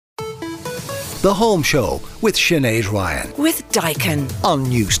The Home Show with Sinead Ryan. With Daikin. On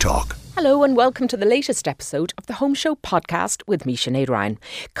News Talk. Hello and welcome to the latest episode of the Home Show podcast with me, Sinead Ryan.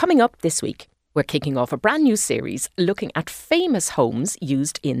 Coming up this week, we're kicking off a brand new series looking at famous homes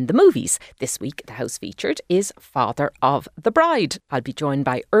used in the movies. This week, the house featured is Father of the Bride. I'll be joined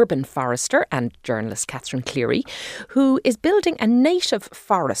by urban forester and journalist Catherine Cleary, who is building a native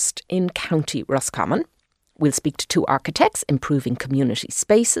forest in County Roscommon. We'll speak to two architects improving community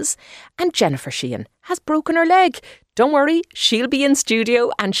spaces, and Jennifer Sheehan has broken her leg. Don't worry, she'll be in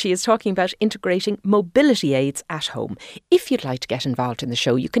studio and she is talking about integrating mobility aids at home. If you'd like to get involved in the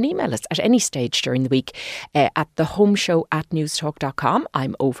show, you can email us at any stage during the week at thehomeshow@newstalk.com.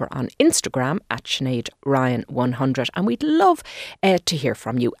 I'm over on Instagram at Sinead Ryan 100 and we'd love to hear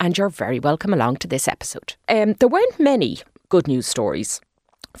from you, and you're very welcome along to this episode. There weren't many good news stories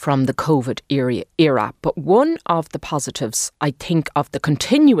from the COVID era, but one of the positives, I think, of the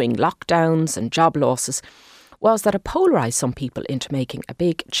continuing lockdowns and job losses was that it polarised some people into making a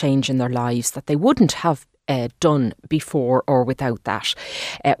big change in their lives that they wouldn't have done before or without that.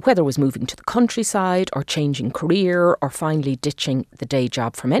 Whether it was moving to the countryside or changing career or finally ditching the day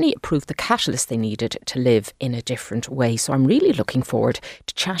job, for many it proved the catalyst they needed to live in a different way. So I'm really looking forward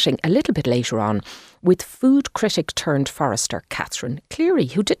to chatting a little bit later on with food critic turned forester Catherine Cleary,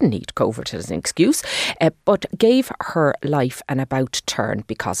 who didn't need COVID as an excuse, but gave her life an about turn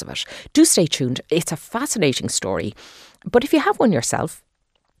because of it. Do stay tuned. It's a fascinating story. But if you have one yourself,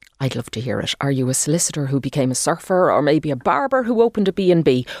 I'd love to hear it. Are you a solicitor who became a surfer, or maybe a barber who opened a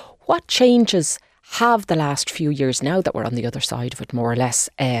B&B? What changes have the last few years, now that we're on the other side of it, more or less,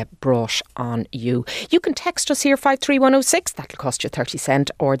 brought on you? You can text us here 53106, that'll cost you 30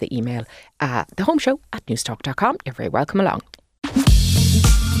 cents, or the email thehomeshow@newstalk.com. You're very welcome along.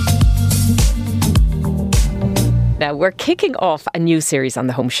 Now, we're kicking off a new series on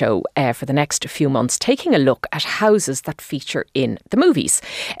the Home Show for the next few months, taking a look at houses that feature in the movies.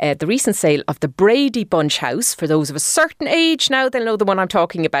 The recent sale of the Brady Bunch house, for those of a certain age now, they'll know the one I'm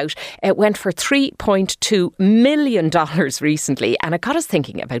talking about, went for $3.2 million recently. And it got us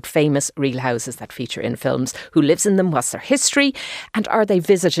thinking about famous real houses that feature in films. Who lives in them? What's their history? And are they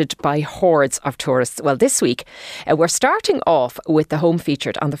visited by hordes of tourists? Well, this week, we're starting off with the home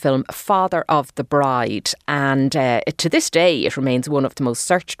featured on the film Father of the Bride. And to this day, it remains one of the most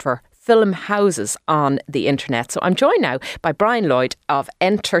searched for film houses on the internet. So I'm joined now by Brian Lloyd of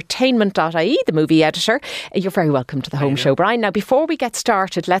Entertainment.ie, the movie editor. You're very welcome to the Home Show, Brian. Now, before we get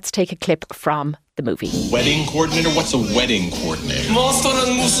started, let's take a clip from the movie. Wedding coordinator? What's a wedding coordinator? Master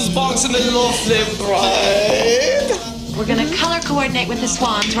and Moose's box in the lovely bride. We're going to color coordinate with the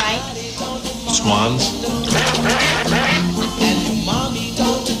swans, right? Swans?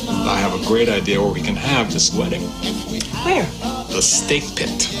 I have a great idea where we can have this wedding. Where? The steak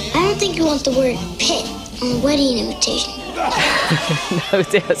pit. I don't think you want the word pit on the wedding invitation. No,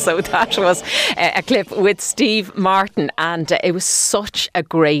 so that was a clip with Steve Martin, and it was such a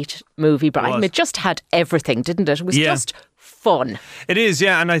great movie, Brian. It just had everything, didn't it? It was just fun. It is,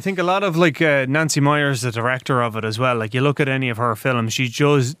 yeah, and I think a lot of Nancy Meyers, the director of it as well, like you look at any of her films, she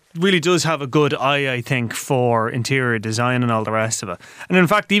really does have a good eye, I think, for interior design and all the rest of it. And in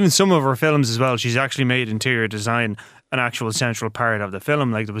fact, even some of her films as well, she's actually made interior design an actual central part of the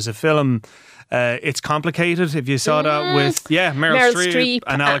film. Like there was a film, It's Complicated, if you saw that, with Meryl Streep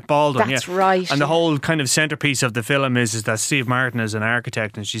and Alec Baldwin. That's right. And the whole kind of centrepiece of the film is that Steve Martin is an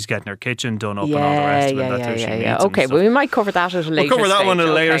architect and she's getting her kitchen done up and all the rest of it. That's how she meets him. Okay, well, we might cover that at a later stage. We'll cover that one at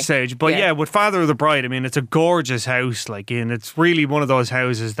a later stage. But with Father of the Bride, I mean, it's a gorgeous house, and it's really one of those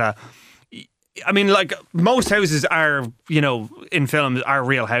houses that, I mean, like most houses are, in films are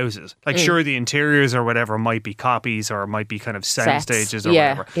real houses. Like sure, the interiors or whatever might be copies or might be kind of sound stages or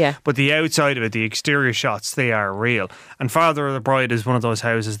whatever. Yeah. But the outside of it, the exterior shots, they are real. And Father of the Bride is one of those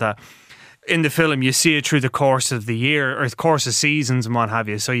houses that in the film you see it through the course of the year or the course of seasons and what have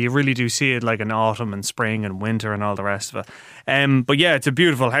you. So you really do see it like in autumn and spring and winter and all the rest of it. But yeah, it's a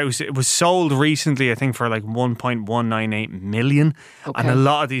beautiful house. It was sold recently, I think, for like 1.198 million. Okay. And a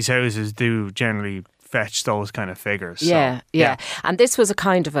lot of these houses do generally fetch those kind of figures. Yeah. And this was a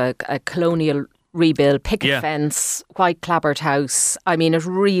kind of a colonial rebuild, picket fence, white clapboard house. I mean, it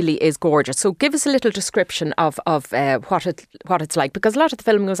really is gorgeous. So give us a little description of what it's like, because a lot of the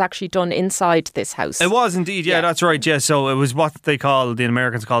filming was actually done inside this house. It was indeed, that's right. Yeah, so it was what the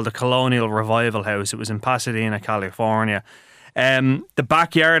Americans called the Colonial Revival House. It was in Pasadena, California. The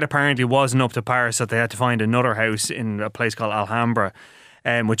backyard apparently wasn't up to par, so they had to find another house in a place called Alhambra,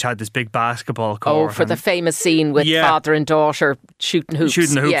 which had this big basketball court. Oh, for the famous scene with father and daughter shooting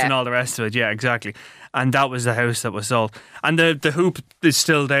hoops. And all the rest of it, yeah, exactly. and that was the house that was sold. And the hoop is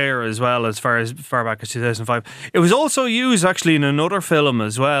still there as well, as far back as 2005. It was also used actually in another film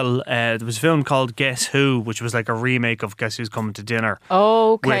as well. There was a film called Guess Who, which was like a remake of Guess Who's Coming to Dinner.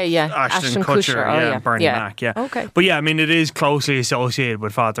 Oh, okay, with yeah. Ashton Kutcher, and Bernie Mac, yeah. Okay. But yeah, I mean, it is closely associated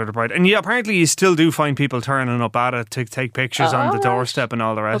with Father of the Bride. And yeah, apparently you still do find people turning up at it to take pictures on the doorstep and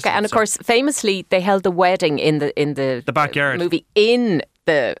all the rest of it. Okay, and of course, famously, they held the wedding in the backyard movie in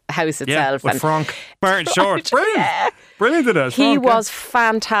the house itself. With Frank Martin Short. Brilliant. Yeah. Brilliant at it. He was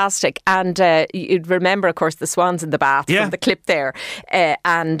fantastic. And you'd remember, of course, the swans in the bath from the clip there.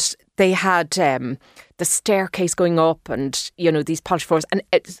 And they had the staircase going up and, you know, these polished floors. And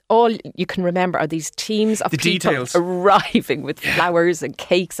it's all you can remember are these teams of people arriving with flowers and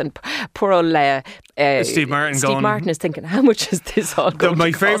cakes. And poor old Steve Martin is thinking, how much is this all going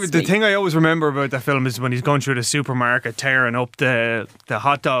to cost me? The thing I always remember about that film is when he's going through the supermarket tearing up the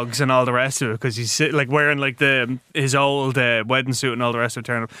hot dogs and all the rest of it, because he's like wearing like his old wedding suit and all the rest of it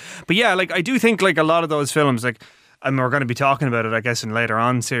tearing up. But yeah, like I do think like a lot of those films, like, and we're going to be talking about it, I guess, in later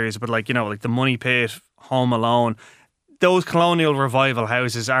on series, but like, you know, like The Money Pit, Home Alone, those colonial revival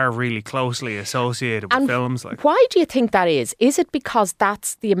houses are really closely associated with films. Like, why do you think that is? Is it because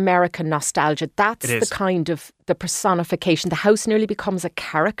that's the American nostalgia? That's the kind of the personification. The house nearly becomes a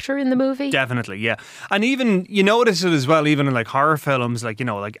character in the movie. Definitely, yeah. And even you notice it as well, even in like horror films, like, you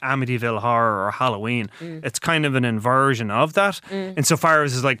know, like Amityville Horror or Halloween. It's kind of an inversion of that, insofar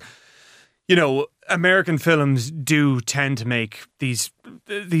as it's like, you know, American films do tend to make these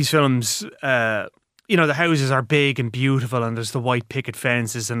films. You know, the houses are big and beautiful and there's the white picket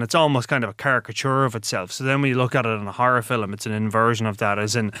fences and it's almost kind of a caricature of itself. So then when you look at it in a horror film, it's an inversion of that,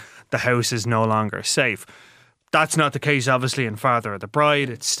 as in the house is no longer safe. That's not the case, obviously, in Father of the Bride.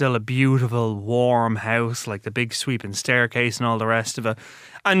 It's still a beautiful, warm house, like the big sweeping staircase and all the rest of it.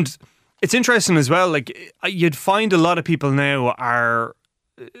 And it's interesting as well, like, you'd find a lot of people now are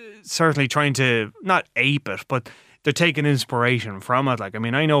certainly trying to, not ape it, but they're taking inspiration from it. Like, I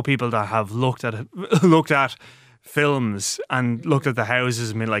mean, I know people that have looked at films and looked at the houses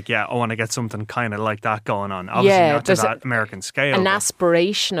and been like, yeah, I want to get something kind of like that going on. Obviously not to that American scale. An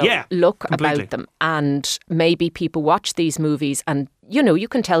aspirational look completely about them. And maybe people watch these movies and, you know, you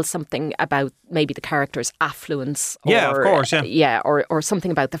can tell something about maybe the character's affluence. Or, yeah, of course, yeah. Yeah, or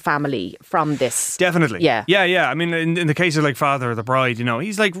something about the family from this. Definitely. Yeah. Yeah. I mean, in the case of like Father of the Bride, you know,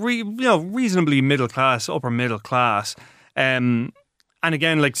 he's like, reasonably middle class, upper middle class. And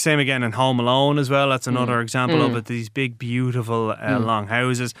again, like same again in Home Alone as well. That's another example of it. These big, beautiful, long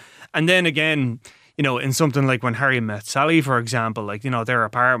houses. And then again, you know, in something like When Harry Met Sally, for example, like, you know, their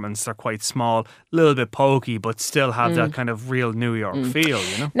apartments are quite small, a little bit pokey, but still have that kind of real New York feel,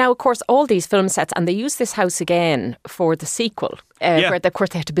 you know? Now, of course, all these film sets, and they use this house again for the sequel, where, of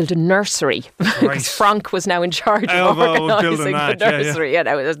course, they had to build a nursery because Frank was now in charge of organising the nursery. You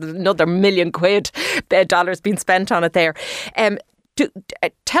know, there's another $1 million dollars being spent on it there.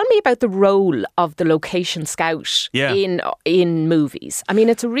 Tell me about the role of the location scout in movies. I mean,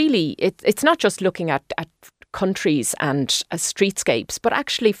 it's not just looking at countries and streetscapes, but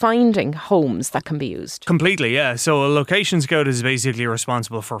actually finding homes that can be used. Completely, yeah. So a location scout is basically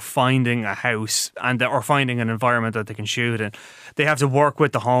responsible for finding a house or finding an environment that they can shoot in. They have to work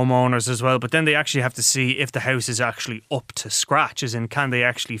with the homeowners as well, but then they actually have to see if the house is actually up to scratch, as in can they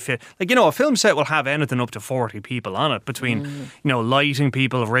actually fit. Like, you know, a film set will have anything up to 40 people on it, between, you know, lighting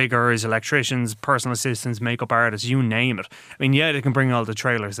people, riggers, electricians, personal assistants, makeup artists, you name it. I mean, yeah, they can bring all the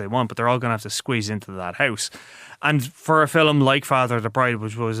trailers they want, but they're all going to have to squeeze into that house. And for a film like Father of the Bride,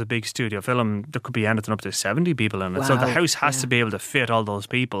 which was a big studio film, there could be anything up to 70 people in it. Wow. So the house has to be able to fit all those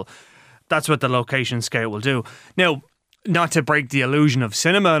people. That's what the location scout will do. Now, not to break the illusion of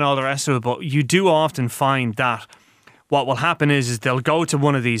cinema and all the rest of it, but you do often find that what will happen is they'll go to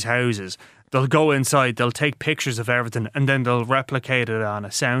one of these houses, they'll go inside, they'll take pictures of everything, and then they'll replicate it on a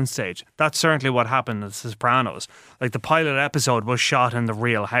soundstage. That's certainly what happened in The Sopranos. Like, the pilot episode was shot in the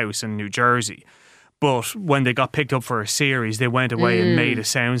real house in New Jersey. But when they got picked up for a series, they went away and made a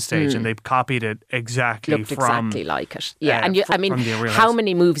soundstage, and they copied it exactly exactly like it. Yeah, and I mean, how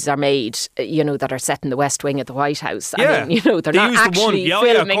many movies are made, you know, that are set in the West Wing at the White House? I mean, you know, they're not actually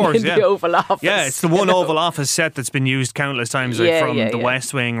filming in the Oval Office. Yeah, it's the one Oval Office set that's been used countless times, like from the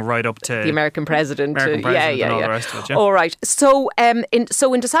West Wing right up to the American president. And all the rest of it. Yeah. All right. So, in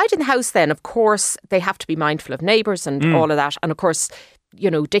deciding the house, then, of course, they have to be mindful of neighbours and all of that, and of course,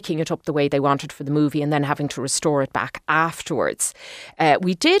 dicking it up the way they wanted for the movie and then having to restore it back afterwards.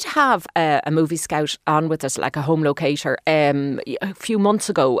 We did have a movie scout on with us, like a home locator, a few months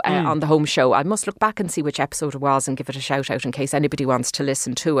ago on the Home Show. I must look back and see which episode it was and give it a shout out in case anybody wants to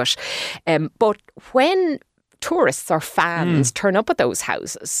listen to it. But when tourists or fans turn up at those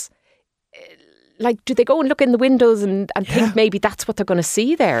houses, like, do they go and look in the windows and think maybe that's what they're going to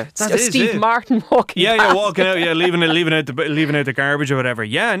see there? Steve Martin walking past. Walking out, leaving out the garbage or whatever.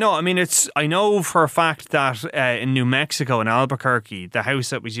 Yeah, no, I mean, I know for a fact that in New Mexico, in Albuquerque, the house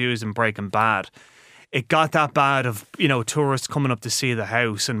that was used in Breaking Bad, it got that bad of, tourists coming up to see the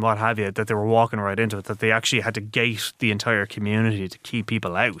house and what have you, that they were walking right into it, that they actually had to gate the entire community to keep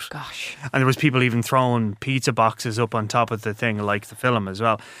people out. Gosh. And there was people even throwing pizza boxes up on top of the thing, like the film as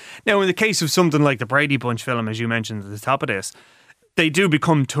well. Now, in the case of something like the Brady Bunch film, as you mentioned at the top of this, they do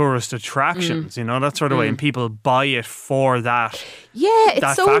become tourist attractions, that sort of way, and people buy it for that. Yeah,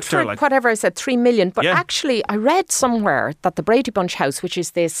 it's sold factor, for whatever I said, 3 million. But actually, I read somewhere that the Brady Bunch house, which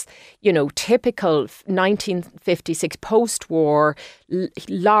is this, typical 1956 post-war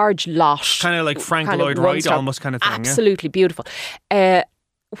large lot, kind of like Frank Lloyd Wright, almost kind of thing. Absolutely beautiful.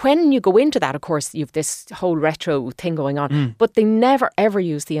 When you go into that, of course, you've this whole retro thing going on, but they never ever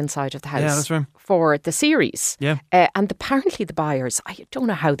use the inside of the house for the series. Yeah. And apparently the buyers, I don't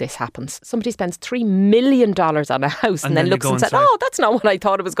know how this happens. Somebody spends $3 million on a house and then looks and says, oh, that's not what I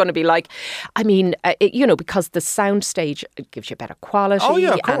thought it was going to be like. I mean, because the sound stage gives you better quality. Oh,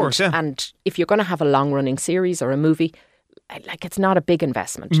 yeah, of course, and if you're going to have a long running series or a movie, like, it's not a big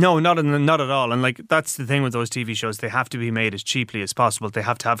investment. No, not at all. And like, that's the thing with those TV shows. They have to be made as cheaply as possible. They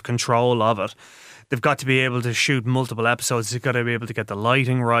have to have control of it. They've got to be able to shoot multiple episodes. They've got to be able to get the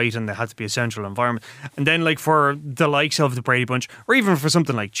lighting right, and there has to be a central environment. And then, like, for the likes of the Brady Bunch, or even for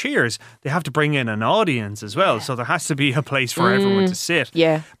something like Cheers, they have to bring in an audience as well. So there has to be a place for everyone to sit.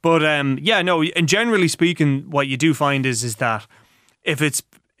 Yeah. But and generally speaking, what you do find is that if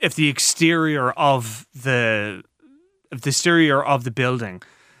the exterior of the building,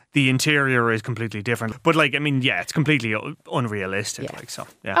 the interior is completely different. But it's completely unrealistic. Yeah. Like, so,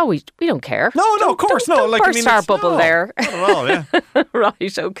 yeah. Oh, we don't care. No, of course not. Don't burst our bubble there. Not at all, yeah.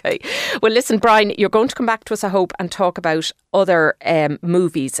 Right, okay. Well, listen, Brian, you're going to come back to us, I hope, and talk about other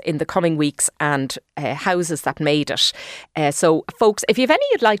movies in the coming weeks and houses that made it. So, folks, if you have any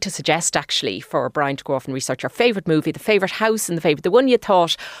you'd like to suggest, actually, for Brian to go off and research your favourite movie, the favourite house and the one you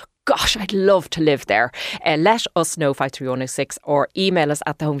thought, gosh, I'd love to live there. Let us know, 53106, or email us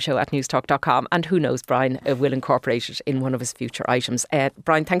at thehomeshow@newstalk.com. And who knows, Brian will incorporate it in one of his future items.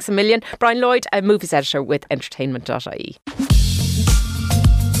 Brian, thanks a million. Brian Lloyd, a movies editor with entertainment.ie.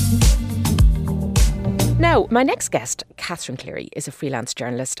 Now, my next guest, Catherine Cleary, is a freelance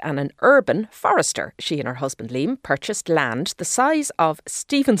journalist and an urban forester. She and her husband Liam purchased land the size of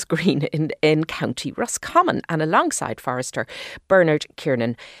Stephen's Green in County Roscommon, and alongside forester Bernard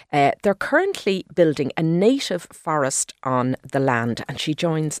Kiernan, they're currently building a native forest on the land, and she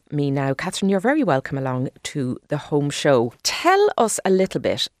joins me now. Catherine, you're very welcome along to the Home Show. Tell us a little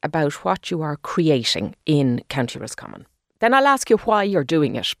bit about what you are creating in County Roscommon. Then I'll ask you why you're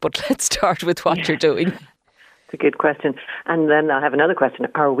doing it, but let's start with what you're doing. It's a good question. And then I'll have another question.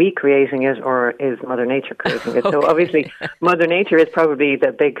 Are we creating it, or is Mother Nature creating it? Okay. So obviously Mother Nature is probably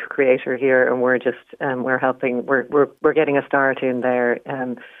the big creator here, and we're just, we're helping, we're getting a start in there.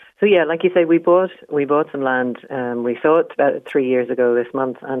 So yeah, like you say, we bought some land. We saw it about 3 years ago this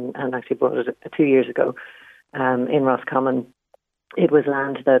month, and actually bought it 2 years ago in Roscommon. It was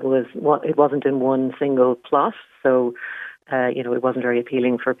land that it wasn't in one single plot, so it wasn't very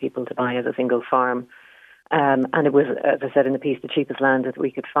appealing for people to buy as a single farm. And it was, as I said in the piece, the cheapest land that we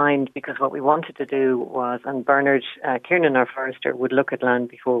could find, because what we wanted to do was, and Bernard Kiernan, our forester, would look at land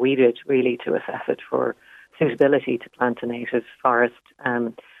before we did, really, to assess it for suitability to plant a native forest.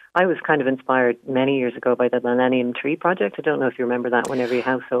 I was kind of inspired many years ago by the Millennium Tree Project. I don't know if you remember that one, every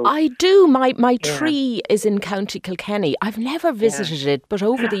household. I do. My tree is in County Kilkenny. I've never visited it, but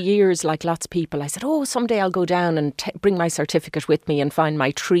over the years, like lots of people, I said, someday I'll go down and bring my certificate with me and find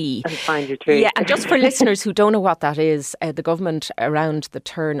my tree. And find your tree. Yeah, and just for listeners who don't know what that is, the government around the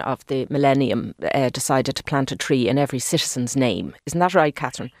turn of the millennium decided to plant a tree in every citizen's name. Isn't that right,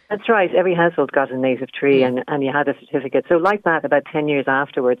 Catherine? That's right. Every household got a native tree and you had a certificate. So like that, about 10 years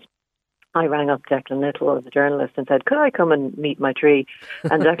afterwards, I rang up Declan Little, the journalist, and said, could I come and meet my tree?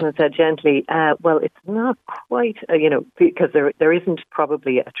 And Declan said gently, well, it's not quite, because there isn't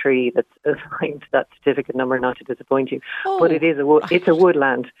probably a tree that's assigned to that certificate number, not to disappoint you, but it's a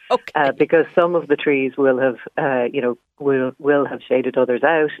woodland. Okay. Because some of the trees will have, will have shaded others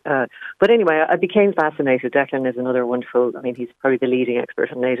out. But anyway, I became fascinated. Declan is another wonderful, he's probably the leading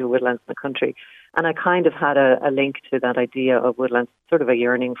expert on native woodlands in the country. And I kind of had a link to that idea of woodlands, sort of a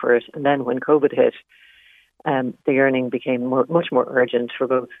yearning for it. And then when COVID hit, the yearning became much more urgent for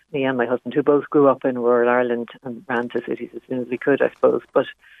both me and my husband, who both grew up in rural Ireland and ran to cities as soon as we could, I suppose. But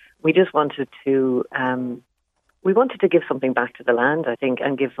we just wanted to, give something back to the land, I think,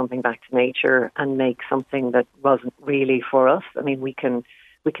 and give something back to nature and make something that wasn't really for us. We can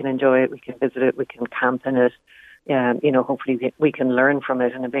enjoy it, we can visit it, we can camp in it. Hopefully we can learn from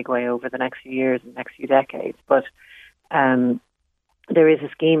it in a big way over the next few years and next few decades. But there is a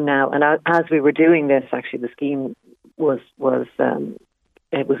scheme now, and as we were doing this, actually, the scheme was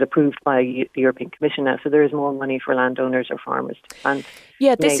approved by the European Commission now. So there is more money for landowners or farmers to plant.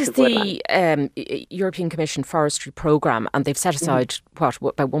 Yeah, this is the European Commission Forestry Programme, and they've set aside about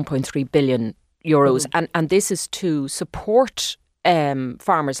 1.3 billion euros, and this is to support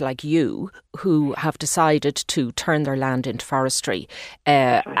farmers like you who have decided to turn their land into forestry,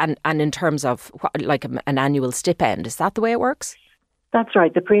 and in terms of like an annual stipend. Is that the way it works? That's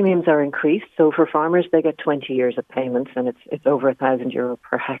right. The premiums are increased. So for farmers, they get 20 years of payments, and it's over €1,000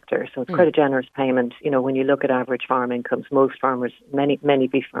 per hectare. So it's quite a generous payment. When you look at average farm incomes, most farmers, many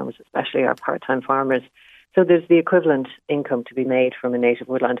beef farmers especially, are part-time farmers. So there's the equivalent income to be made from a native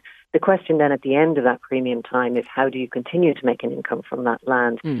woodland. The question then at the end of that premium time is, how do you continue to make an income from that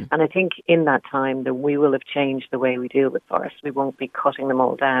land? And I think in that time that we will have changed the way we deal with forests. We won't be cutting them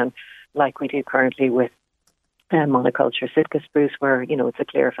all down like we do currently with monoculture Sitka spruce, where, it's a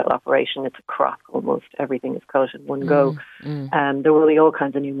clear fell operation. It's a crop almost. Everything is cut in one go. There will be all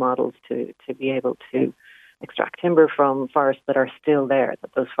kinds of new models to be able to extract timber from forests that are still there,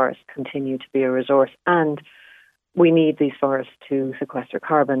 that those forests continue to be a resource. And we need these forests to sequester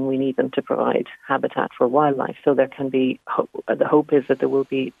carbon. We need them to provide habitat for wildlife. So there can be, the hope is that there will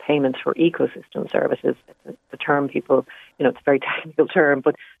be payments for ecosystem services. The term people, it's a very technical term,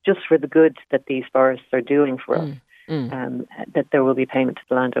 but just for the good that these forests are doing for us, that there will be payment to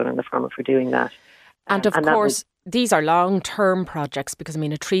the landowner and the farmer for doing that. And of course, these are long-term projects because,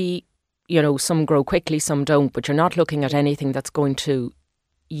 a tree, some grow quickly, some don't, but you're not looking at anything that's going to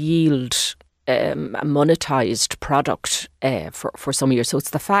yield a monetized product for some years. So it's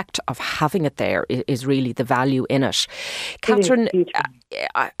the fact of having it there is really the value in it. Catherine,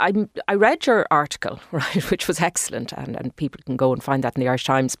 I read your article, right, which was excellent, and people can go and find that in the Irish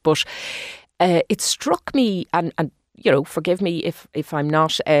Times, but it struck me, and forgive me if I'm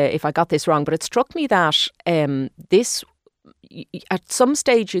not, if I got this wrong, but it struck me that this, at some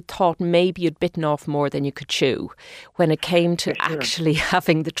stage you thought maybe you'd bitten off more than you could chew when it came to actually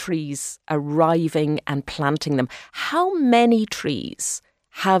having the trees arriving and planting them. How many trees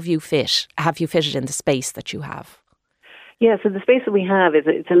have you fitted in the space that you have? Yeah, so the space that we have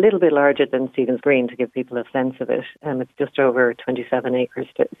it's a little bit larger than Stephen's Green, to give people a sense of it. It's just over 27 acres.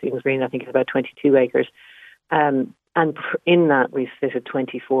 Stephen's Green, I think, is about 22 acres. And in that we've fitted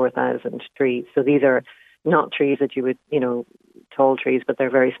 24,000 trees. So these are not trees that you would, tall trees, but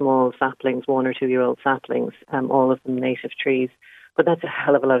they're very small saplings, 1 or 2 year old saplings, all of them native trees. But that's a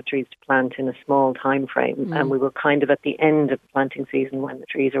hell of a lot of trees to plant in a small time frame. And we were kind of at the end of the planting season when the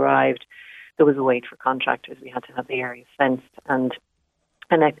trees arrived. There was a wait for contractors. We had to have the area fenced, and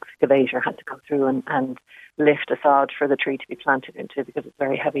an excavator had to go through and lift a sod for the tree to be planted into, because it's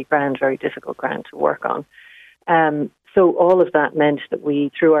very heavy ground, very difficult ground to work on. So all of that meant that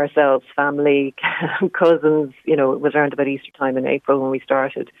we threw ourselves, family, cousins, it was around about Easter time in April when we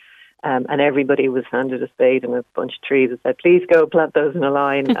started, and everybody was handed a spade and a bunch of trees and said, please go plant those in a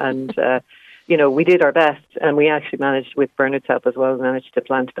line. And, we did our best, and we actually managed, with Bernard's help as well, managed to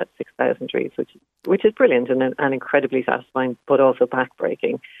plant about 6,000 trees, which is brilliant and incredibly satisfying, but also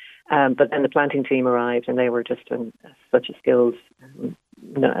backbreaking. But then the planting team arrived, and they were just such a skilled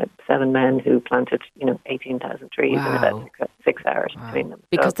 7 men who planted, 18,000 trees in about 6 hours between them.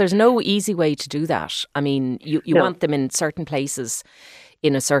 Because there's no easy way to do that. You want them in certain places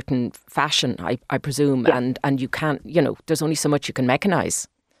in a certain fashion, I presume, and you can't, there's only so much you can mechanise.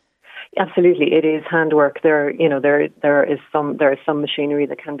 Absolutely, it is handwork. There is some machinery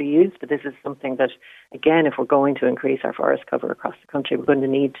that can be used, but this is something that, again, if we're going to increase our forest cover across the country, we're going to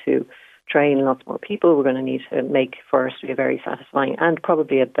need to train lots more people. We're going to need to make forestry a very satisfying and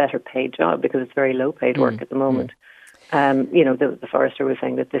probably a better paid job, because it's very low paid work at the moment. The forester was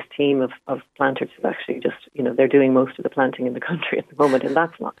saying that this team of planters is actually just, they're doing most of the planting in the country at the moment, and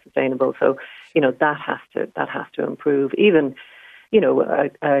that's not sustainable. So, that has to improve. Even,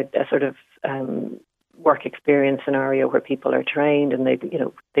 a sort of work experience scenario where people are trained and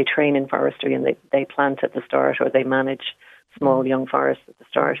they train in forestry and they plant at the start, or they manage small young forests at the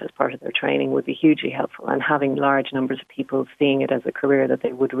start as part of their training, would be hugely helpful. And having large numbers of people seeing it as a career that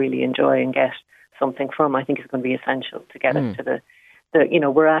they would really enjoy and get something from, I think is going to be essential to get it to the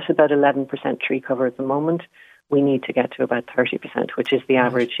we're at about 11% tree cover at the moment. We need to get to about 30%, which is the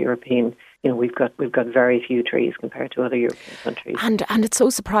average European. We've got very few trees compared to other European countries. And it's so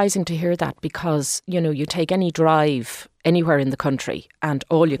surprising to hear that, because, you take any drive anywhere in the country and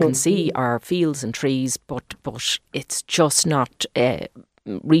all you can see are fields and trees, but it's just not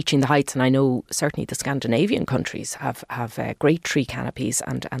reaching the heights. And I know certainly the Scandinavian countries have great tree canopies,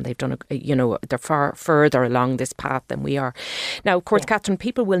 and they've done they're far further along this path than we are. Now, of course, Catherine,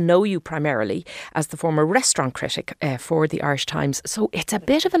 people will know you primarily as the former restaurant critic for the Irish Times, so it's a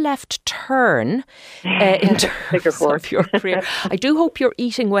bit of a left turn in terms of your career. I do hope you're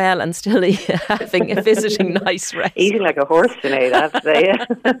eating well and still visiting nice restaurants. Eating like a horse, Sinead, I have to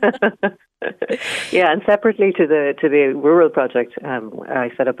say. Yeah, and separately to the rural project, I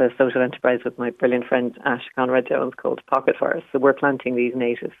set up a social enterprise with my brilliant friend Ash Conrad-Jones called Pocket Forest. So we're planting these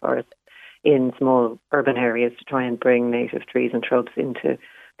native forests in small urban areas to try and bring native trees and shrubs into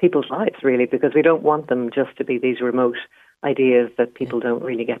people's lives, really, because we don't want them just to be these remote ideas that people don't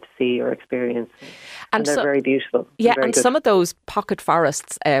really get to see or experience. And they're very beautiful. Yeah, and some of those pocket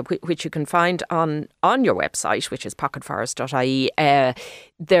forests, which you can find on your website, which is pocketforest.ie,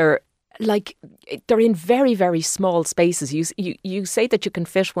 they're in very, very small spaces. You say that you can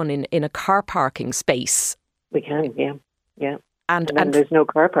fit one in a car parking space. We can, yeah. And there's no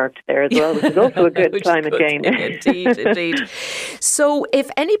car parked there as well, which is also a good climate gain. Indeed. So if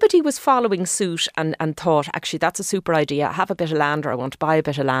anybody was following suit and thought, actually, that's a super idea, I have a bit of land, or I want to buy a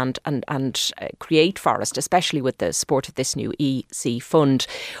bit of land and create forest, especially with the support of this new EC fund,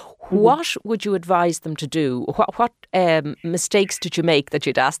 what would you advise them to do? What mistakes did you make that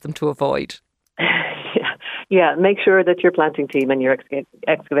you'd ask them to avoid? Yeah, make sure that your planting team and your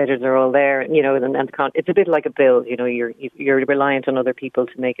excavators are all there. And it's a bit like a build. You're reliant on other people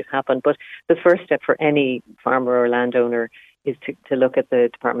to make it happen. But the first step for any farmer or landowner is to look at the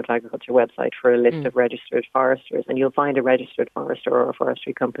Department of Agriculture website for a list of registered foresters, and you'll find a registered forester or a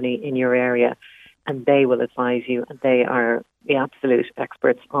forestry company in your area, and they will advise you, and they are the absolute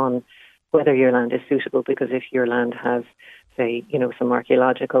experts on whether your land is suitable. Because if your land has, say, some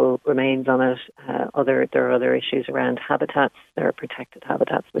archaeological remains on it, there are other issues around habitats. There are protected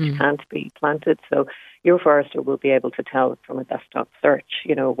habitats which can't be planted. So your forester will be able to tell from a desktop search,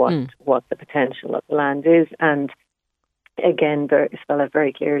 what the potential of the land is, and again, spell out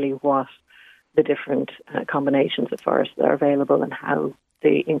very clearly what the different combinations of forests that are available and how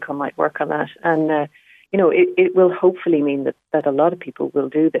the income might work on that. And it will hopefully mean that a lot of people will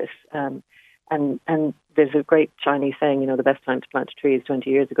do this. And there's a great Chinese saying, the best time to plant a tree is 20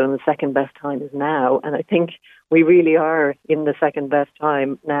 years ago, and the second best time is now. And I think we really are in the second best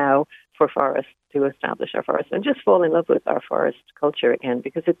time now for forests to establish our forests and just fall in love with our forest culture again,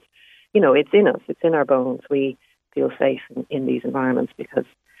 because it's in us, it's in our bones. We feel safe in these environments because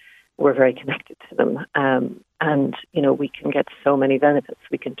we're very connected to them. And we can get so many benefits.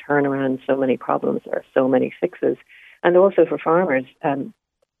 We can turn around so many problems. There are so many fixes. And also for farmers,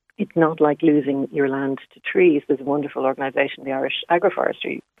 it's not like losing your land to trees. There's a wonderful organisation, the Irish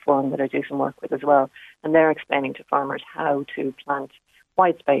Agroforestry Forum, that I do some work with as well. And they're explaining to farmers how to plant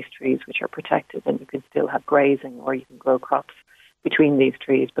white space trees, which are protected, and you can still have grazing, or you can grow crops between these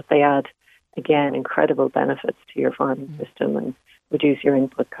trees. But they add, again, incredible benefits to your farming system and reduce your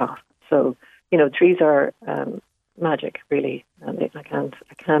input costs. So, trees are magic, really. I can't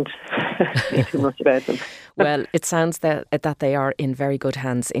say too much about them. Well, it sounds that they are in very good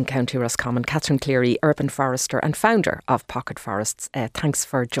hands in County Roscommon. Catherine Cleary, urban forester and founder of Pocket Forests. Thanks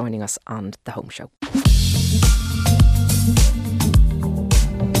for joining us on The Home Show.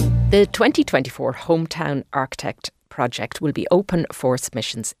 The 2024 Hometown Architect project will be open for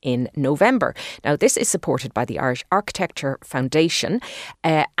submissions in November. Now, this is supported by the Irish Architecture Foundation,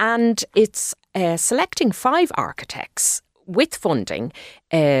 and it's selecting 5 architects with funding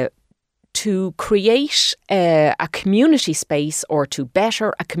to create a community space, or to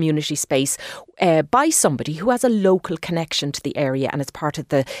better a community space by somebody who has a local connection to the area, and it's part of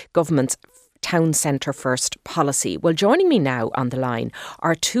the government's town centre first policy. Well, joining me now on the line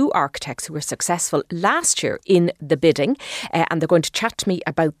are two architects who were successful last year in the bidding, and they're going to chat to me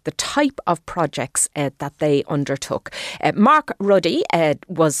about the type of projects that they undertook. Mark Ruddy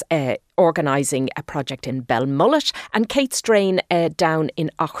was organising a project in Belmullet, and Kate Strain down in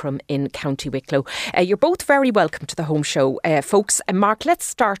Aughrim in County Wicklow. You're both very welcome to the Home Show, folks. Mark, let's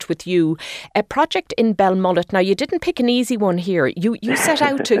start with you. A project in Belmullet. Now, you didn't pick an easy one here. You set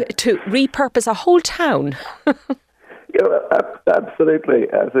out to repurpose a whole town. Absolutely,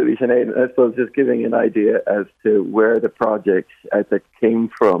 Sinead. I suppose just giving an idea as to where the project that came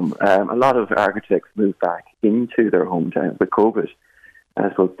from. A lot of architects moved back into their hometowns with COVID. And I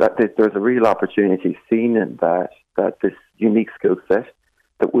suppose that there's a real opportunity seen in that this unique skill set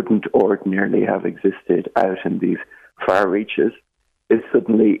that wouldn't ordinarily have existed out in these far reaches is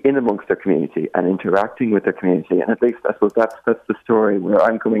suddenly in amongst their community and interacting with their community. And at least I suppose that's the story where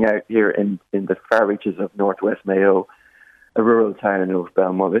I'm coming out here in the far reaches of northwest Mayo, a rural town of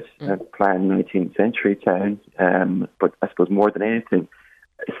Belmullet, a planned 19th century town, but I suppose more than anything,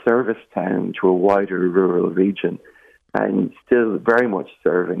 a service town to a wider rural region, and still very much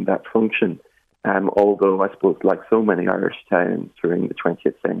serving that function. Although I suppose like so many Irish towns during the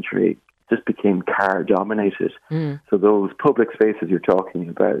 20th century, just became car dominated. So those public spaces you're talking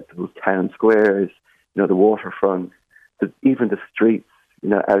about, those town squares, the waterfront, even the streets,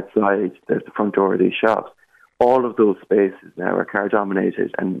 outside the front door of these shops, all of those spaces now are car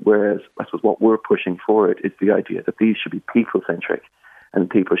dominated. And whereas I suppose what we're pushing forward is the idea that these should be people centric, and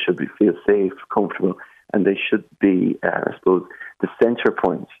people should feel safe, comfortable, and they should be, I suppose, the centre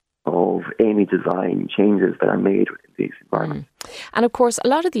point of any design changes that are made within these environments. And of course, a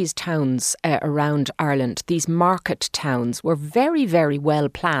lot of these towns around Ireland, these market towns, were very, very well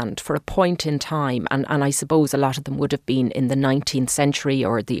planned for a point in time. And I suppose a lot of them would have been in the 19th century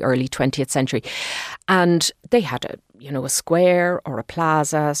or the early 20th century. And they had a square or a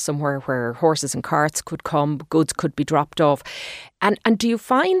plaza somewhere where horses and carts could come, goods could be dropped off. And do you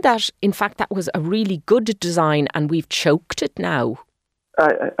find that, in fact, that was a really good design and we've choked it now?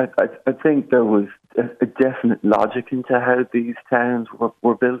 I think there was a definite logic into how these towns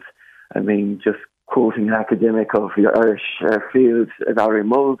were built. I mean, just quoting an academic of the Irish fields, Larry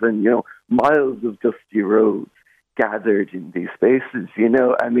Mulvin, miles of dusty roads gathered in these spaces.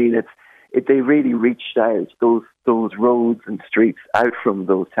 I mean, they really reached out, those roads and streets out from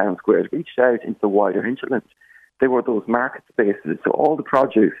those town squares, reached out into the wider hinterland. They were those market spaces. So all the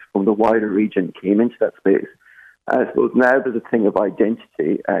produce from the wider region came into that space. I suppose now there's a thing of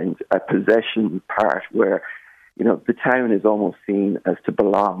identity and a possession part where, the town is almost seen as to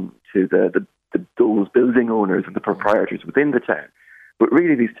belong to those building owners and the proprietors within the town. But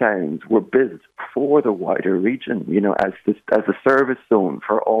really these towns were built for the wider region, as a service zone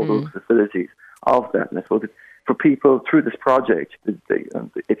for all those facilities of that. And I suppose for people through this project,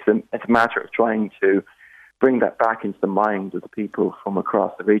 it's a matter of trying to bring that back into the minds of the people from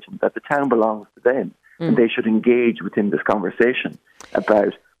across the region, that the town belongs to them. And they should engage within this conversation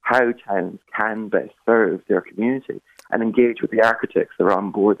about how towns can best serve their community and engage with the architects that are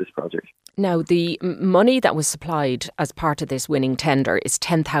on board this project. Now, the money that was supplied as part of this winning tender is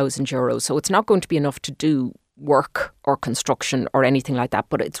 €10,000. So it's not going to be enough to do work or construction or anything like that,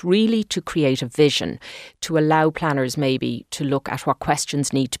 but it's really to create a vision, to allow planners maybe to look at what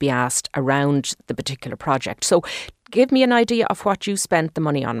questions need to be asked around the particular project. So give me an idea of what you spent the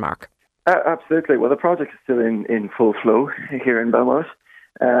money on, Mark. Absolutely. Well, the project is still in full flow here in Belmullet.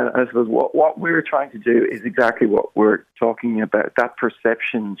 I suppose what we're trying to do is exactly what we're talking about, that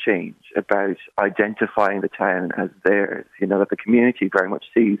perception change about identifying the town as theirs, that the community very much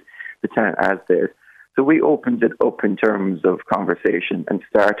sees the town as theirs. So we opened it up in terms of conversation and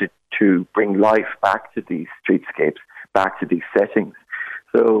started to bring life back to these streetscapes, back to these settings.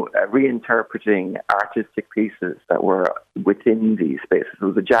 So reinterpreting artistic pieces that were within these spaces. There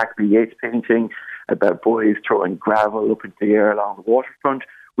was a Jack B. Yeats painting about boys throwing gravel up into the air along the waterfront.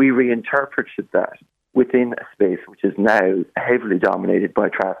 We reinterpreted that within a space which is now heavily dominated by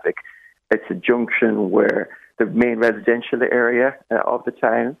traffic. It's a junction where the main residential area of the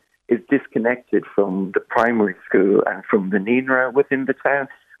town is disconnected from the primary school and from the NINRA within the town.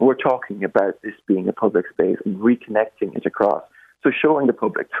 And we're talking about this being a public space and reconnecting it across. So showing the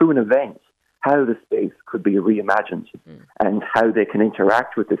public through an event how the space could be reimagined and how they can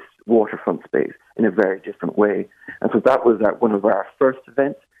interact with this waterfront space in a very different way. And so that was one of our first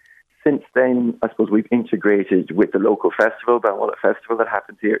events. Since then, I suppose we've integrated with the local festival, Belmullet Festival, that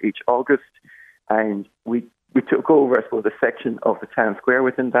happens here each August. And we took over, I suppose, a section of the town square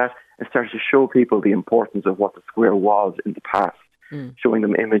within that and started to show people the importance of what the square was in the past. showing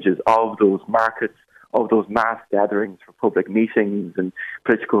them images of those markets, of those mass gatherings for public meetings and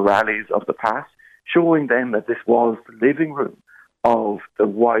political rallies of the past, showing them that this was the living room of the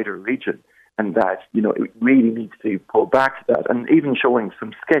wider region, and that, it really needs to pull back to that, and even showing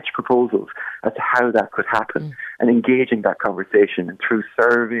some sketch proposals as to how that could happen, and engaging that conversation. And through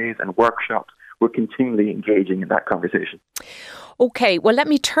surveys and workshops, we're continually engaging in that conversation. OK, well, let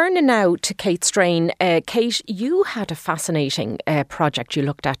me turn now to Kate Strain. Kate, you had a fascinating project you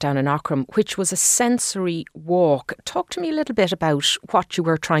looked at down in Aughrim, which was a sensory walk. Talk to me a little bit about what you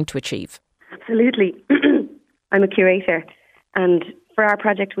were trying to achieve. Absolutely. I'm a curator, and for our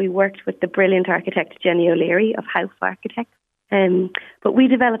project we worked with the brilliant architect Jenny O'Leary of House Architects. But we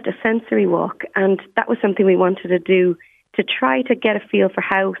developed a sensory walk, and that was something we wanted to do to try to get a feel for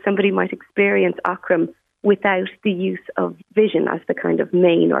how somebody might experience Aughrim without the use of vision as the kind of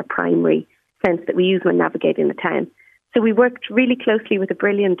main or primary sense that we use when navigating the town. So we worked really closely with a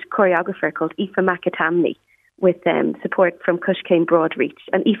brilliant choreographer called Aoife McAtamney, with support from Cushcane Broadreach.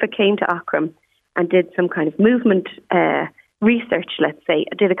 And Aoife came to Aughrim and did some kind of movement research, let's say,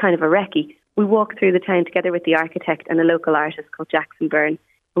 did a kind of a recce. We walked through the town together with the architect and a local artist called Jackson Byrne.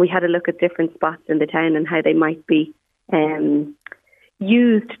 And we had a look at different spots in the town and how they might be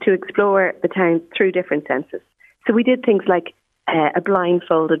used to explore the town through different senses. So we did things like a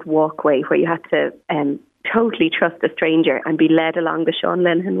blindfolded walkway where you had to totally trust a stranger and be led along the Sean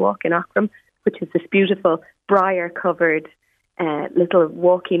Lenihan Walk in Aughrim, which is this beautiful briar-covered little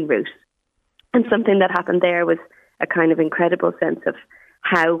walking route. And something that happened there was a kind of incredible sense of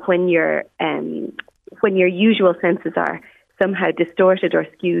how when your usual senses are somehow distorted or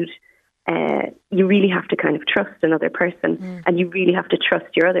skewed, you really have to kind of trust another person, and you really have to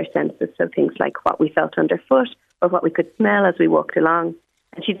trust your other senses. So things like what we felt underfoot or what we could smell as we walked along.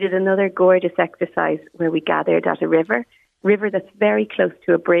 And she did another gorgeous exercise where we gathered at a river that's very close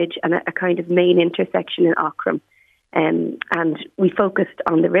to a bridge and a kind of main intersection in Aughrim. And we focused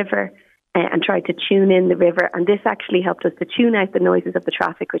on the river and tried to tune in the river. And this actually helped us to tune out the noises of the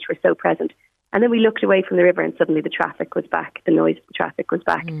traffic, which were so present. And then we looked away from the river and suddenly the traffic was back. The noise of the traffic was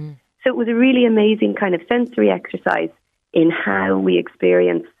back. So it was a really amazing kind of sensory exercise in how we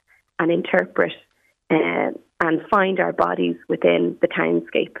experience and interpret and find our bodies within the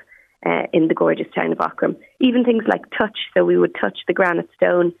townscape in the gorgeous town of Aughrim. Even things like touch. So we would touch the granite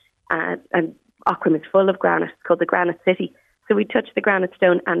stone, and Aughrim is full of granite. It's called the Granite City. So we touch the granite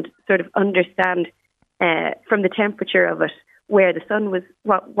stone and sort of understand from the temperature of it where the sun was,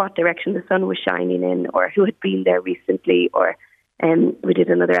 what direction the sun was shining in, or who had been there recently, or we did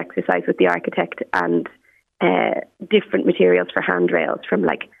another exercise with the architect and different materials for handrails, from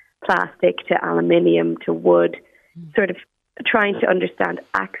like plastic to aluminium to wood, sort of trying to understand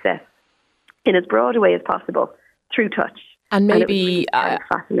access in as broad a way as possible through touch. And maybe it was really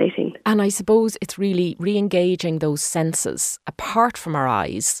fascinating. And I suppose it's really re-engaging those senses apart from our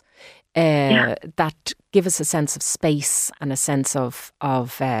eyes that give us a sense of space and a sense of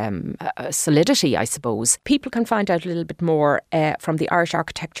solidity, I suppose. People can find out a little bit more from the Irish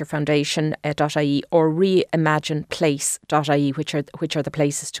Architecture Foundation.ie or reimagineplace.ie, which are the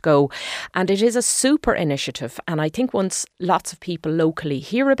places to go. And it is a super initiative. And I think once lots of people locally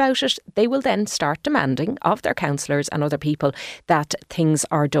hear about it, they will then start demanding of their councillors and other people that things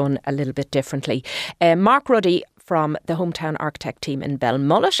are done a little bit differently. Mark Ruddy from the Hometown Architect team in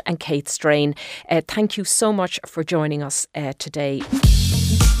Belmullet and Kate Strain, thank you so much for joining us today.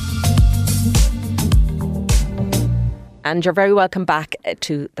 And you're very welcome back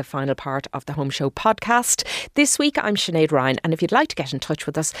to the final part of the Home Show podcast. This week, I'm Sinead Ryan, and if you'd like to get in touch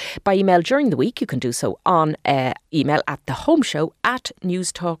with us by email during the week, you can do so on email at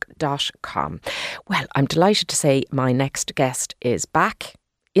thehomeshow@newstalk.com. Well, I'm delighted to say my next guest is back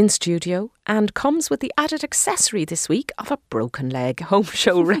in studio and comes with the added accessory this week of a broken leg. Home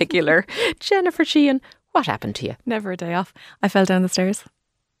Show regular Jennifer Sheehan. What happened to you? Never a day off. I fell down the stairs.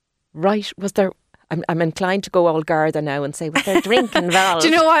 Right. Was there... I'm inclined to go all Garda now and say, was there drink involved? Do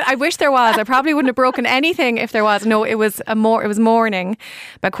you know what? I wish there was. I probably wouldn't have broken anything if there was. No, it was morning,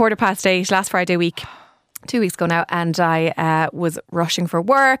 about 8:15 last Friday week. 2 weeks ago now, and I was rushing for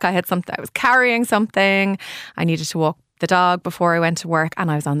work. I was carrying something. I needed to walk the dog before I went to work, and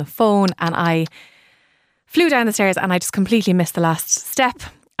I was on the phone, and I flew down the stairs and I just completely missed the last step.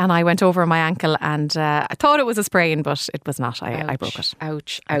 And I went over my ankle, and I thought it was a sprain, but it was not. I broke it.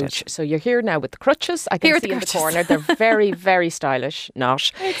 Ouch, ouch. So you're here now with the crutches. I can see in the corner. They're very, very stylish,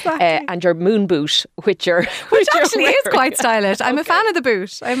 not. Exactly. And your moon boot, which actually is quite stylish. I'm a fan of the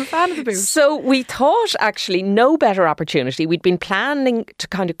boot. So we thought actually no better opportunity. We'd been planning to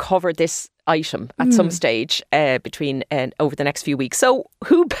kind of cover this item at some stage between over the next few weeks. So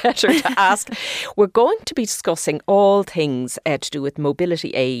who better to ask? We're going to be discussing all things to do with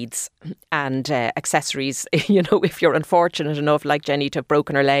mobility aids and accessories, you know, if you're unfortunate enough like Jenny to have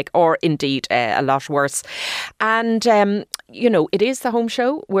broken her leg, or indeed a lot worse. And you know, it is the home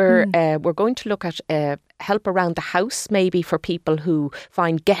show where we're going to look at help around the house, maybe for people who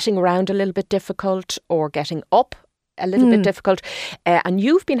find getting around a little bit difficult or getting up a little bit difficult. And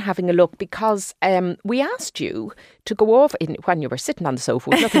you've been having a look because we asked you to go off when you were sitting on the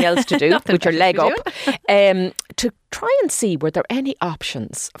sofa with nothing else to do, with your leg up, to try and see were there any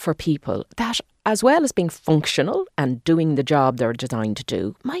options for people that, as well as being functional and doing the job they're designed to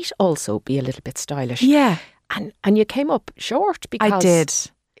do, might also be a little bit stylish. Yeah. And you came up short because... I did.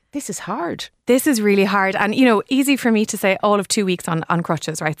 This is hard. This is really hard. And, you know, easy for me to say all of 2 weeks on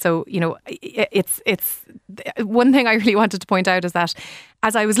crutches, right? So, you know, it's one thing I really wanted to point out is that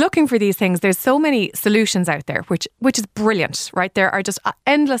as I was looking for these things, there's so many solutions out there, which is brilliant, right? There are just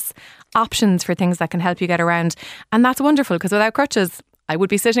endless options for things that can help you get around. And that's wonderful, because without crutches, I would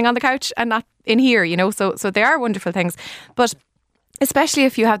be sitting on the couch and not in here, you know? So they are wonderful things. But especially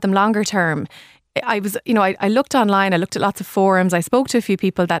if you have them longer term, I looked online, I looked at lots of forums, I spoke to a few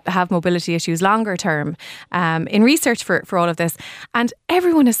people that have mobility issues longer term in research for all of this. And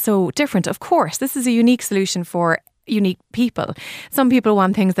everyone is so different. Of course, this is a unique solution for unique people. Some people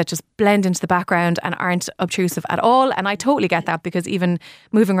want things that just blend into the background and aren't obtrusive at all. And I totally get that, because even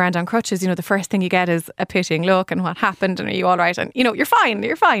moving around on crutches, you know, the first thing you get is a pitying look and what happened and are you all right? And, you know, you're fine.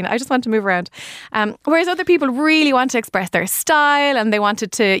 I just want to move around. Whereas other people really want to express their style and they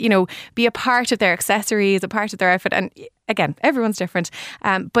wanted to, you know, be a part of their accessories, a part of their outfit. And again, everyone's different.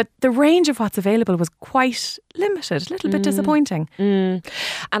 But the range of what's available was quite limited, a little bit disappointing. And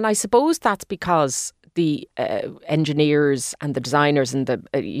I suppose that's because the engineers and the designers and the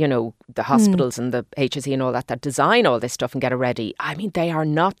the hospitals and the HSE and all that design all this stuff and get it ready, I mean, they are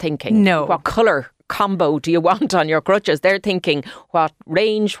not thinking what colour combo do you want on your crutches. They're thinking what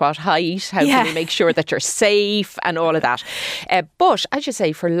range, what height, how can we make sure that you're safe and all of that. But as you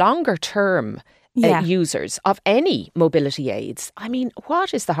say, for longer term users of any mobility aids, I mean,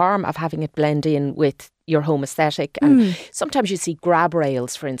 what is the harm of having it blend in with your home aesthetic? And sometimes you see grab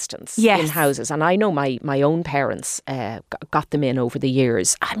rails, for instance, in houses. And I know my own parents got them in over the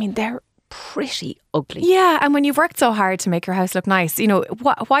years. I mean, they're pretty ugly. Yeah, and when you've worked so hard to make your house look nice, you know,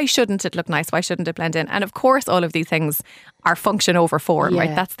 why shouldn't it look nice? Why shouldn't it blend in? And of course, all of these things are function over form,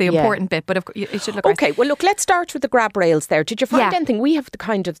 right? That's the important bit. But it should look nice. Okay, well, look, let's start with the grab rails there. Did you find anything? We have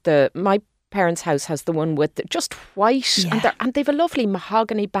my parents' house has the one with just white and they've a lovely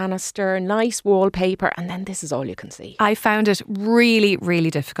mahogany banister, nice wallpaper, and then this is all you can see. I found it really, really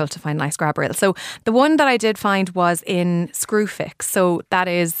difficult to find nice grab rails. So the one that I did find was in Screwfix. So that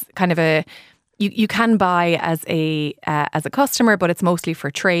is kind of you can buy as a customer, but it's mostly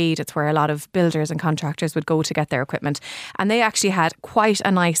for trade. It's where a lot of builders and contractors would go to get their equipment. And they actually had quite a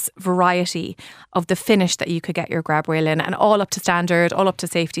nice variety of the finish that you could get your grab rail in, and all up to standard, all up to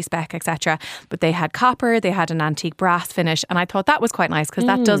safety spec, etc. But they had copper, they had an antique brass finish, and I thought that was quite nice because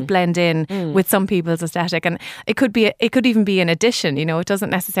that does blend in with some people's aesthetic. And it could even be an addition. You know, it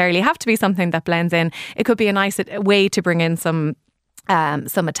doesn't necessarily have to be something that blends in. It could be a nice way to bring in some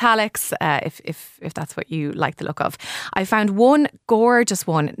metallics, if that's what you like the look of. I found one gorgeous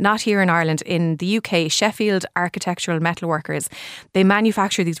one, not here in Ireland, in the UK, Sheffield Architectural Metalworkers. They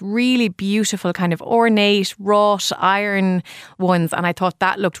manufacture these really beautiful kind of ornate wrought iron ones, and I thought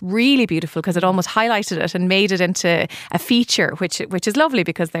that looked really beautiful because it almost highlighted it and made it into a feature, which is lovely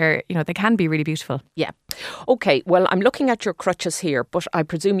because they can be really beautiful. Yeah. Okay, well, I'm looking at your crutches here, but I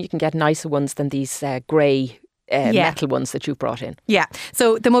presume you can get nicer ones than these grey metal ones that you've brought in. Yeah.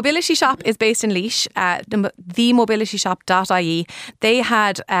 So the Mobility Shop is based in Laois, themobilityshop.ie. They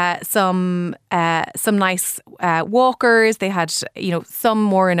had some nice walkers. They had, some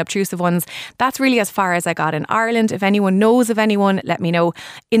more unobtrusive ones. That's really as far as I got in Ireland. If anyone knows of anyone, let me know.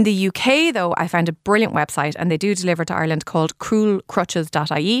 In the UK, though, I found a brilliant website, and they do deliver to Ireland, called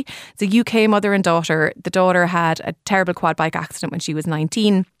cruelcrutches.ie. It's a UK mother and daughter. The daughter had a terrible quad bike accident when she was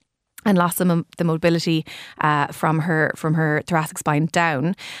 19. And lost the mobility from her thoracic spine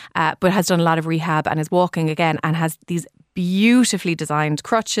down, but has done a lot of rehab and is walking again, and has these beautifully designed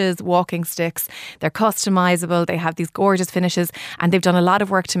crutches, walking sticks. They're customizable. They have these gorgeous finishes, and they've done a lot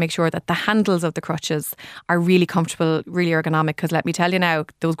of work to make sure that the handles of the crutches are really comfortable, really ergonomic. Because let me tell you now,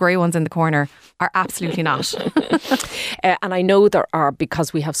 those grey ones in the corner are absolutely not. And I know there are,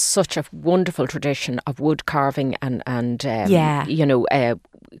 because we have such a wonderful tradition of wood carving and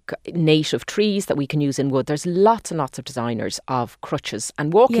native trees that we can use in wood. There's lots and lots of designers of crutches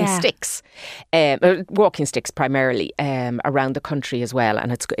and walking sticks, primarily around the country as well.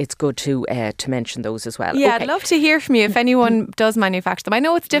 And it's good to mention those as well. Yeah, I'd love to hear from you if anyone does manufacture them. I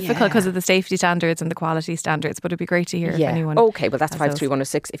know it's difficult because of the safety standards and the quality standards, but it'd be great to hear if anyone. Okay, well that's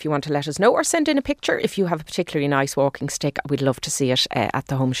 53106 if you want to let us know, or send in a picture if you have a particularly nice walking stick. We'd love to see it at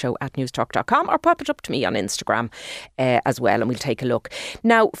the home show at newstalk.com, or pop it up to me on Instagram as well, and we'll take a look.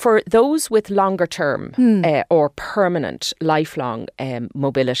 Now, for those with longer term or permanent, lifelong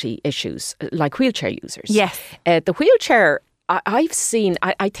mobility issues, like wheelchair users. Yes. The wheelchair, I've seen,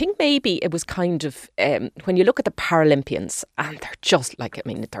 I think maybe it was kind of, when you look at the Paralympians, and they're just like,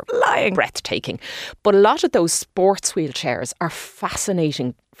 they're breathtaking. But a lot of those sports wheelchairs are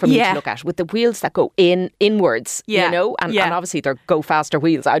fascinating for me to look at, with the wheels that go inwards, and obviously they're go faster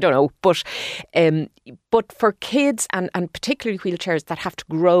wheels, I don't know. But for kids and particularly wheelchairs that have to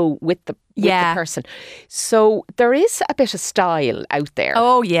grow with the person. So there is a bit of style out there.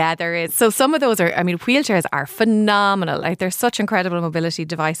 Oh yeah, there is. So some of those wheelchairs are phenomenal. Like, they're such incredible mobility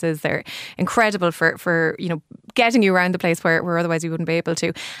devices. They're incredible for getting you around the place where otherwise you wouldn't be able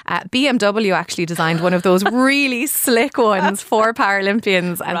to. BMW actually designed one of those really slick ones for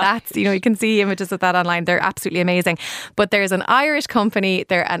Paralympians, and that's, you can see images of that online. They're absolutely amazing. But there's an Irish company,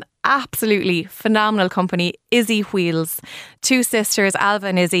 they're an absolutely phenomenal company, Izzy Wheels. Two sisters, Alva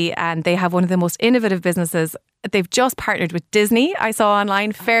and Izzy, and they have one of the most innovative businesses. They've just partnered with Disney, I saw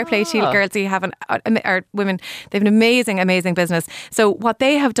online. Fair play to you girls, you have or women. They have an amazing business. So what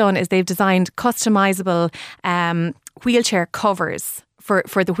they have done is they've designed customizable wheelchair covers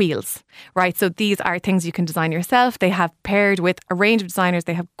for the wheels, right? So these are things you can design yourself. They have paired with a range of designers.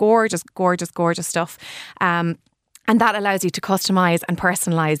 They have gorgeous stuff. And that allows you to customise and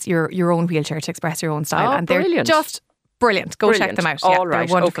personalise your own wheelchair to express your own style. And brilliant. They're just brilliant. Go check them out. All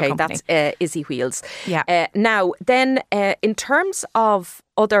right. Okay, company. That's Izzy Wheels. Yeah. Now, then, in terms of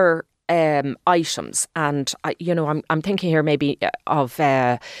other items, and I'm thinking here maybe of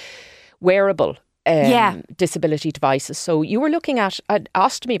wearable disability devices. So you were looking at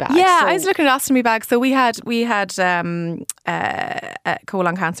ostomy bags. Yeah, I was looking at ostomy bags. So we had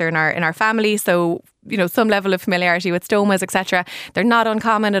colon cancer in our family. So some level of familiarity with stomas, etc. They're not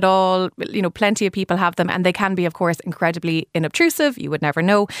uncommon at all. Plenty of people have them, and they can be, of course, incredibly inobtrusive. You would never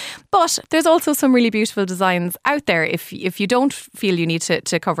know. But there's also some really beautiful designs out there if you don't feel you need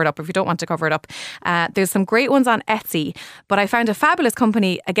to cover it up, if you don't want to cover it up. There's some great ones on Etsy, but I found a fabulous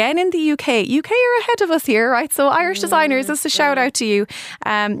company, again in the UK. UK are ahead of us here, right? So Irish designers, this is a shout out to you.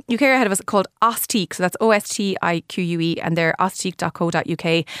 UK are ahead of us, called Ostique. So that's OSTIQUE, and they're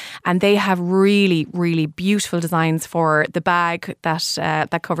ostique.co.uk. And they have really beautiful designs for the bag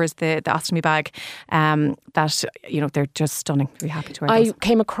that covers the ostomy bag. They're just stunning. We're happy to wear those. I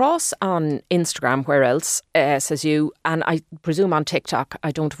came across on Instagram, where else, says you, and I presume on TikTok,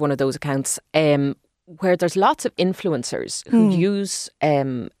 I don't have one of those accounts, where there's lots of influencers who use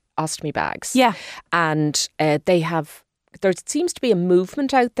ostomy bags. Yeah. And there seems to be a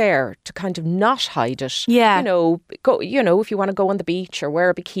movement out there to kind of not hide it. Yeah. Go. If you want to go on the beach or wear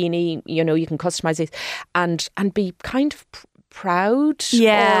a bikini, you can customize it and be kind of proud.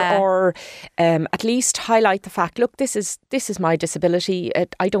 Yeah. Or at least highlight the fact. Look, this is my disability.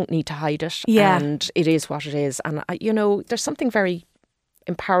 I don't need to hide it. Yeah. And it is what it is. And there's something very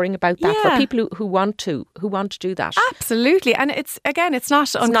empowering about that for people who want to do that. Absolutely. And it's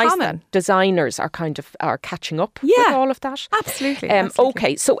not uncommon. Nice that designers are catching up with all of that. Absolutely.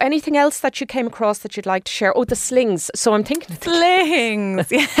 Okay, so anything else that you came across that you'd like to share? Oh, the slings. So I'm thinking of slings.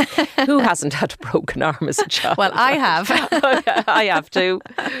 Who hasn't had a broken arm as a child? Well, I have. I have too.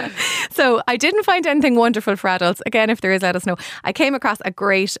 So I didn't find anything wonderful for adults. Again, if there is, let us know. I came across a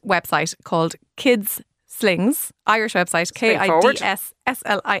great website called Kids Slings, Irish website,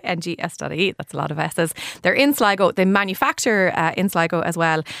 KIDSSLINGS.ie. That's a lot of S's. They're in Sligo. They manufacture in Sligo as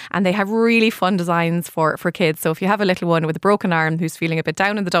well, and they have really fun designs for kids. So if you have a little one with a broken arm who's feeling a bit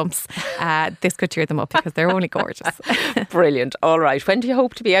down in the dumps, this could cheer them up, because they're only gorgeous. Brilliant. All right. When do you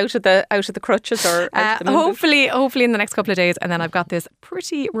hope to be out of the crutches or out of the moon hopefully in the next couple of days, and then I've got this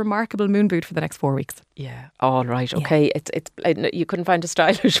pretty remarkable moon boot for the next 4 weeks. Yeah. All right. Okay. Yeah. It's you couldn't find a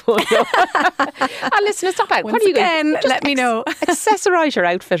stylish one. Listen, it's not bad. Once again, let me know. Accessorise your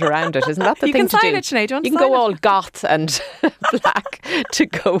outfit around it. Isn't that the thing to do? You can sign it, Sinead. You can go all goth and black to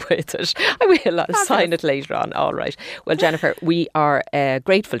go with it. I will sign it later on. All right. Well, Jennifer, we are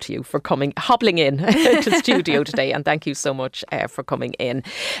grateful to you for hobbling in to studio today, and thank you so much for coming in.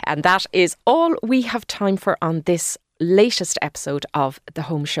 And that is all we have time for on this latest episode of the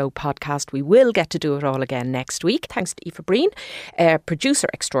Home Show podcast. We will get to do it all again next week. Thanks to Aoife Breen, producer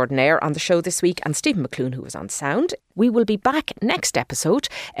extraordinaire on the show this week, and Stephen McClune, who was on sound. We will be back next episode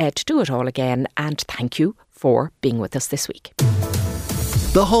to do it all again, and thank you for being with us this week.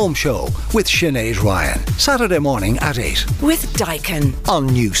 The Home Show with Sinead Ryan. Saturday morning at 8. With Daikin. On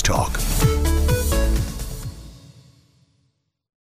News Talk.